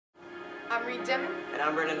I'm Reed Deming. And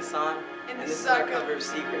I'm Hassan. And this is our cover of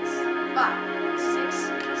Secrets. 5, 6,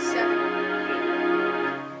 7,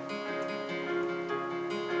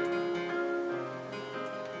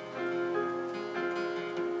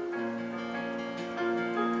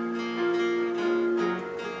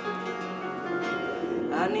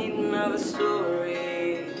 8. I need another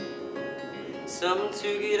story, something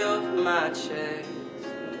to get off my chest.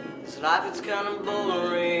 This life it's kind of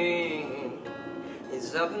boring.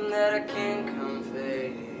 It's something that I can't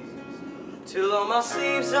confess. Till all my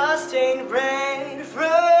sleeves are stained red from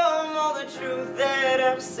all the truth that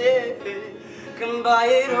I've said. Come by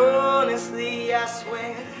it honestly, I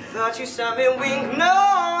swear. Thought you saw me wink, no,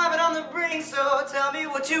 I've been on the brink. So tell me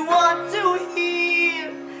what you want to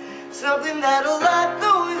hear, something that'll light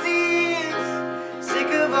those ears. Sick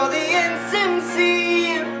of all the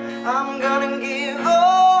insincere, I'm gonna give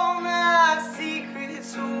all my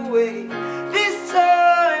secrets away. This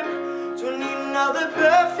time, don't need another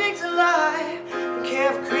perfect lie. Don't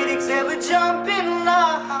care if critics ever jump in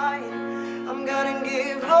line. I'm gonna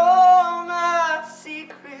give all my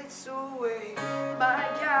secrets away. My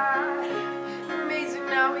God, amazing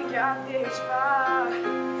how we got this far.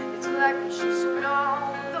 It's like we should spin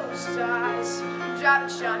all those stars, driving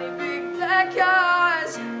shiny big black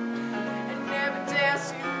cars, and never dare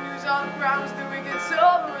see the news on the problems that we get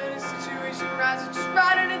solved when a situation rises. Just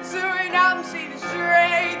riding into it, I'm seeing it's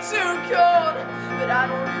straight too cold, but I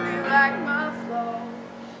don't really like my flow.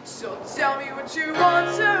 So tell me what you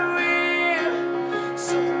want to hear,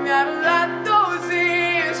 something that'll light those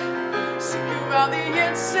ears. Sick of all the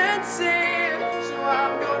insincere, so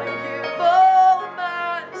I'm gonna give all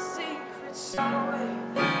my secrets away.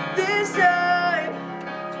 This time,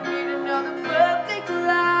 don't need another perfect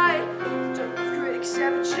lie. Don't let critics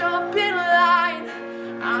ever jump in line.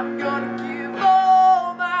 I'm gonna give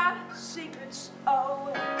all my secrets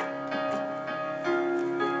away.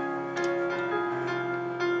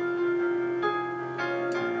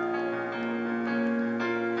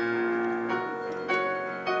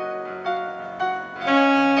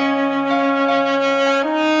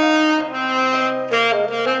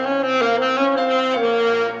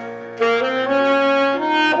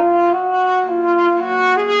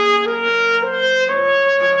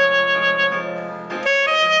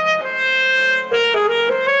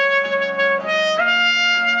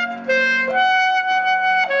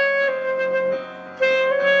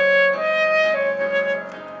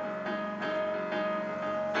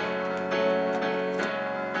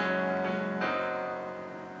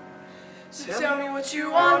 So tell me what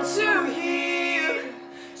you want to hear,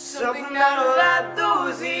 something that'll light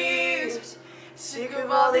those ears. Sick of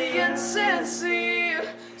all the insincere,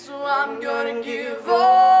 so I'm gonna give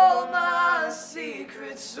all my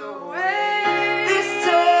secrets away. This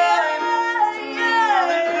time, don't need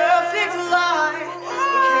another perfect lie.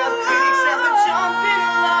 Don't care if critics ever jump in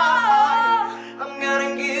line. I'm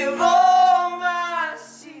gonna give all my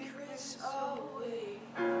secrets away.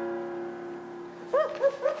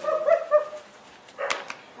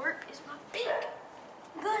 Where is my pick?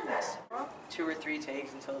 Goodness. 2 or 3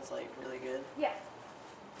 takes until it's like really good. Yeah.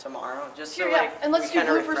 Tomorrow, just Sure, so like and let's we do kind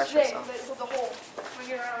of bloopers refresh today ourselves. with the whole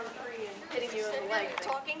swinging around the tree and hitting you in the leg.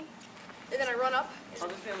 Talking, and then I run up. I'll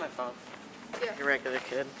just be on my phone. Yeah. You're a regular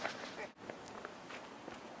kid.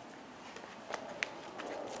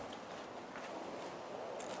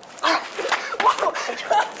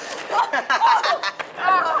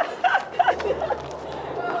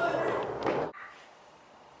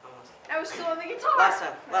 I was still on the guitar. Last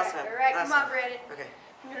time. Alright, come on, Brandon. Okay.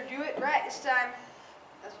 I'm gonna do it right this time.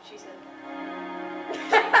 That's what she said.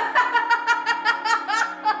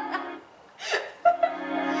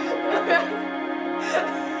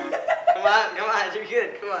 Come on, you're good,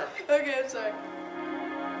 come on. Okay, I'm sorry.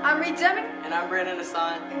 I'm Reed Deming. And I'm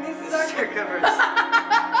Hassan. And this is our covers.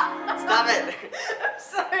 Stop it. I'm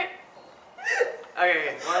sorry.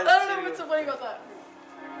 Okay, I don't know what's so funny about that.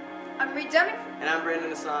 I'm Reed Deming. And I'm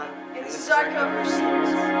Hassan. And this is our cover of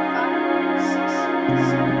Secrets. 5, 6,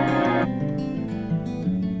 7.